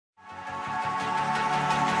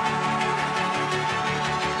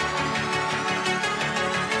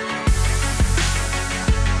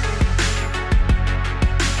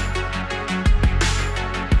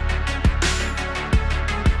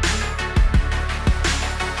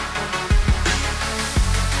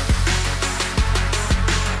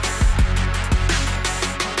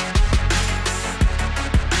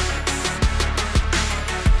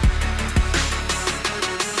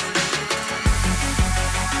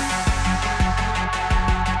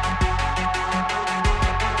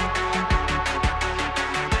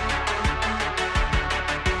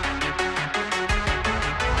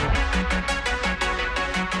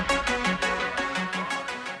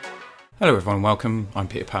Hello everyone, welcome. I'm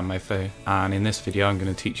PetayPanMoFo, and in this video I'm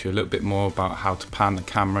going to teach you a little bit more about how to pan the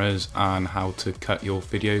cameras and how to cut your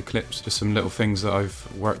video clips. Just some little things that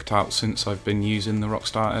I've worked out since I've been using the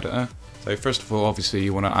Rockstar editor. So first of all, obviously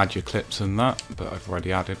you want to add your clips and that, but I've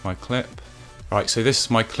already added my clip. Right, so this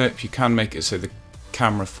is my clip. You can make it so the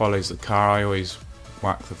camera follows the car. I always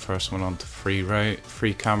whack the first one onto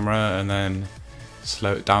free camera and then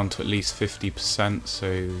slow it down to at least 50%,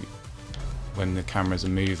 so when the cameras are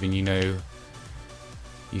moving,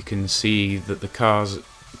 you can see that the car's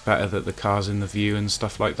better, that the car's in the view and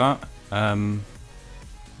stuff like that.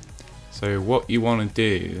 So what you want to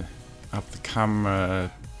do, have the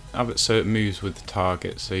camera, have it so it moves with the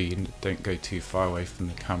target, so you don't go too far away from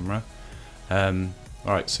the camera.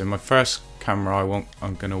 Alright, so my first camera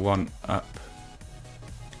I'm going to want up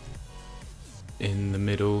in the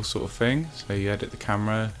middle sort of thing. So you edit the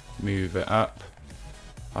camera, move it up.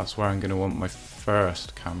 That's where I'm going to want my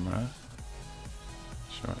first camera.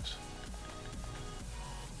 Sure, it's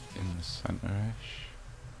in the centre-ish.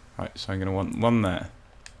 Right, so I'm going to want one there.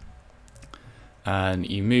 And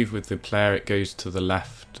you move with the player, it goes to the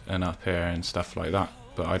left and up here and stuff like that.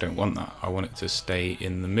 But I don't want that. I want it to stay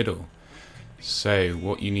in the middle. So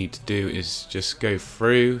what you need to do is just go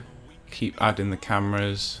through, keep adding the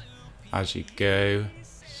cameras as you go.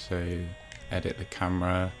 So edit the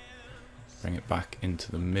camera, bring it back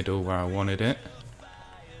into the middle where I wanted it.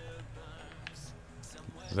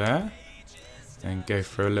 There. Then go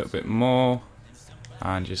for a little bit more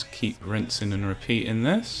and just keep rinsing and repeating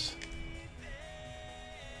this.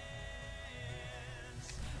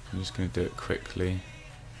 I'm just going to do it quickly,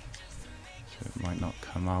 so it might not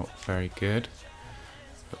come out very good,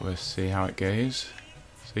 but we'll see how it goes.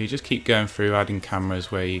 So you just keep going through, adding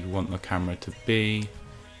cameras where you want the camera to be.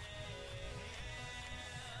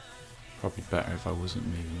 Probably better if I wasn't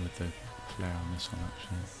moving with the player on this one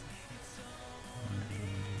actually.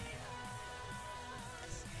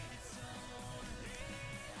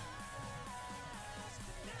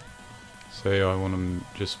 So I want to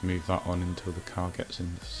just move that on until the car gets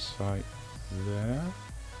in the sight there.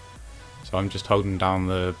 So I'm just holding down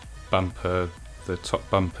the bumper, the top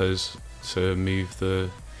bumpers, to move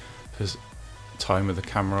the time of the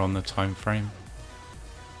camera on the time frame.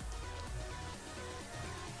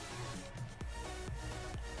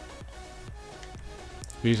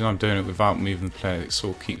 The reason I'm doing it without moving the player, it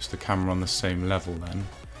sort of keeps the camera on the same level then.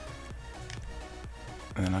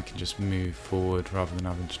 And then I can just move forward rather than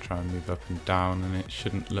having to try and move up and down, and it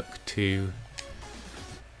shouldn't look too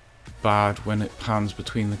bad when it pans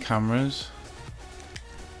between the cameras.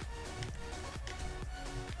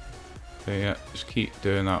 So yeah, just keep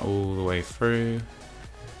doing that all the way through.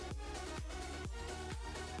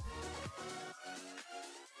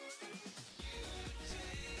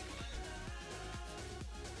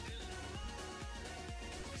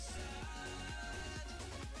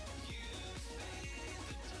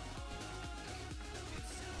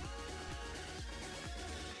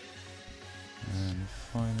 And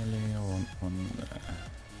finally I want one there.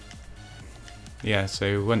 Yeah,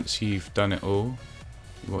 so once you've done it all,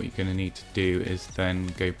 what you're going to need to do is then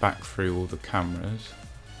go back through all the cameras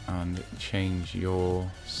and change your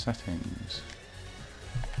settings.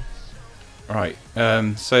 Right,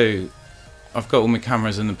 so I've got all my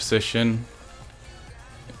cameras in the position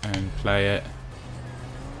and play it.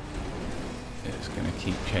 It's going to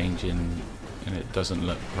keep changing and it doesn't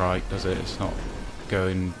look right, does it? It's not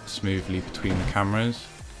going smoothly between the cameras.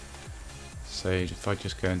 So if I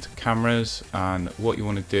just go into cameras, and what you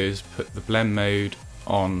want to do is put the blend mode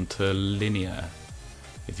on to linear.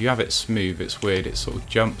 If you have it smooth, it's weird, it sort of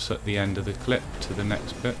jumps at the end of the clip to the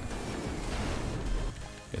next bit.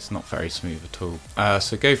 It's not very smooth at all.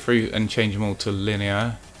 So go through and change them all to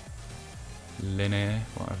linear,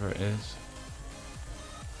 whatever it is.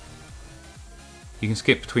 You can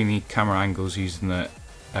skip between the camera angles using the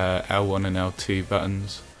L1 and L2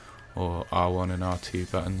 buttons, or R1 and R2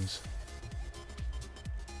 buttons.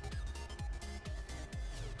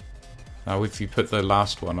 Now if you put the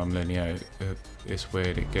last one on linear, it's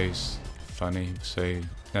weird, it goes funny, so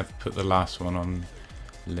never put the last one on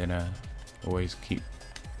linear, always keep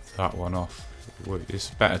that one off.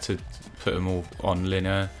 It's better to put them all on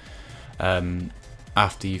linear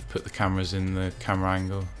after you've put the cameras in the camera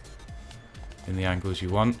angle, in the angles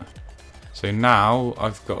you want. So now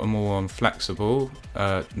I've got them all on flexible,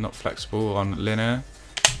 not flexible, on linear.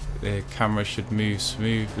 The camera should move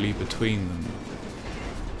smoothly between them.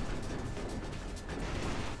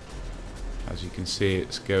 As you can see,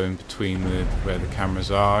 it's going between where the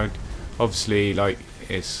cameras are. Obviously, like,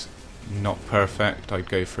 it's not perfect. I'd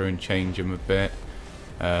go through and change them a bit.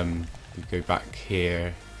 We go back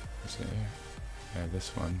here Is it here? Yeah, this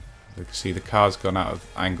one. You can see the car's gone out of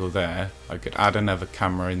angle there. I could add another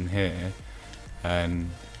camera in here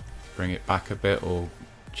and bring it back a bit, or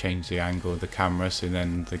change the angle of the camera so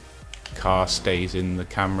then the car stays in the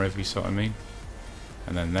camera, if you see what I mean.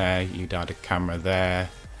 And then there you'd add a camera there,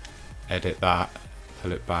 edit that,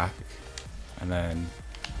 pull it back, and then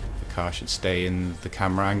the car should stay in the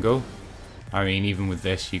camera angle. I mean, even with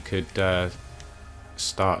this you could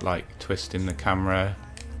start like twisting the camera,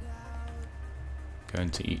 go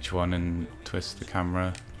into each one and twist the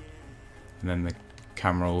camera, and then the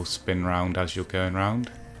camera will spin round as you're going round.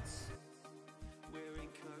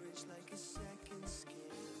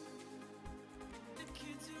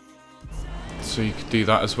 So you could do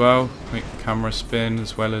that as well, make the camera spin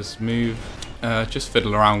as well as move. Just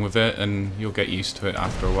fiddle around with it and you'll get used to it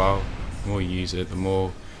after a while. The more you use it, the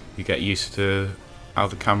more you get used to how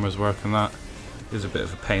the cameras work, and that is a bit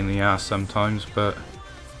of a pain in the ass sometimes. But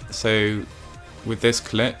so with this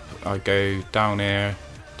clip I go down here,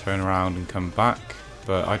 turn around and come back,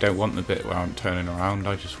 but I don't want the bit where I'm turning around,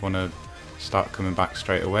 I just want to start coming back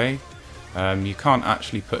straight away. You can't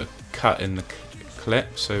actually put a cut in the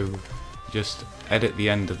clip, so just edit the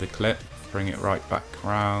end of the clip, bring it right back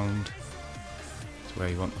around to where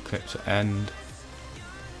you want the clip to end.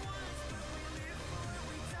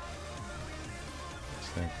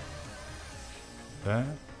 So there.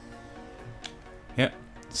 Yep.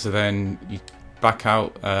 So then you back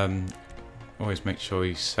out. Always make sure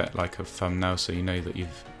you set like a thumbnail so you know that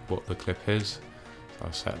what the clip is. So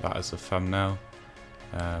I'll set that as a thumbnail.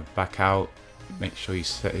 Back out. Make sure you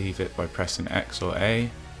save it by pressing X or A.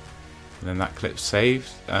 And then that clip's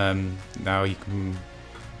saved. Now you can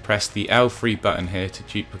press the L3 button here to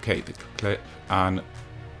duplicate the clip and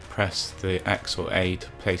press the X or A to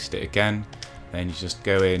paste it again. Then you just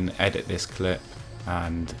go in, edit this clip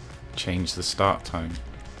and change the start time.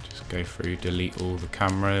 Just go through, delete all the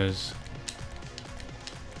cameras.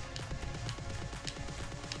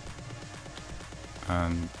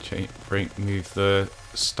 And move the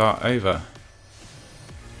start over.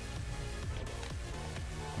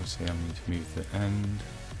 Obviously I need to move the end.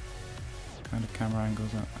 What kind of camera angle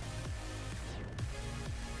is that?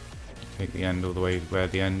 Take the end all the way where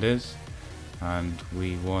the end is, and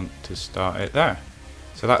we want to start it there.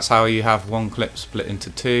 So that's how you have one clip split into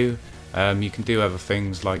two. You can do other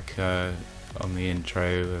things like on the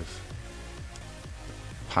intro of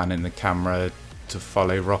panning the camera to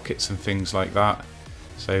follow rockets and things like that.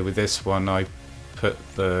 So with this one I put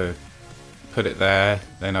it there,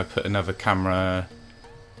 then I put another camera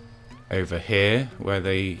over here where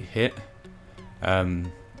they hit,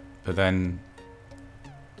 but then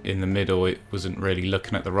in the middle it wasn't really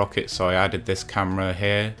looking at the rocket, so I added this camera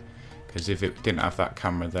here, because if it didn't have that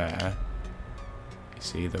camera there, you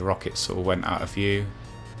see the rocket sort of went out of view.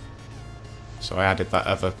 So I added that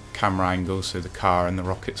other camera angle so the car and the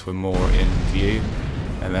rockets were more in view,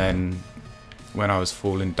 and then when I was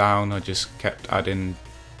falling down I just kept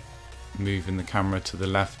moving the camera to the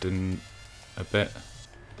left and a bit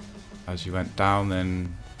as you went down.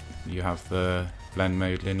 Then you have the blend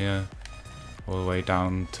mode linear all the way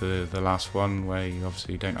down to the last one where you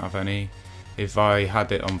obviously don't have any. If I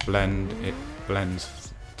had it on blend, it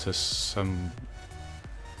blends to some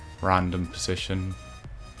random position.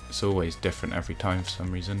 It's always different every time for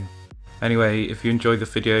some reason. Anyway, if you enjoyed the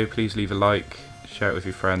video, please leave a like, share it with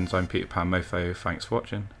your friends. I'm PetayPanMoFo, thanks for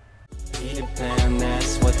watching. Peter Pan,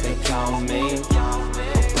 that's what they call me.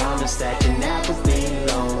 I promise that you never be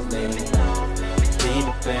lonely.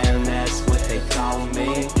 Peter Pan, that's what they call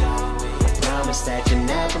me. I promise that you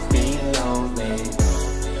never be lonely.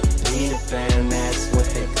 Peter Pan, that's what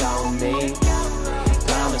they call me. I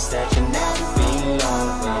promise that you never be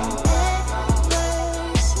lonely.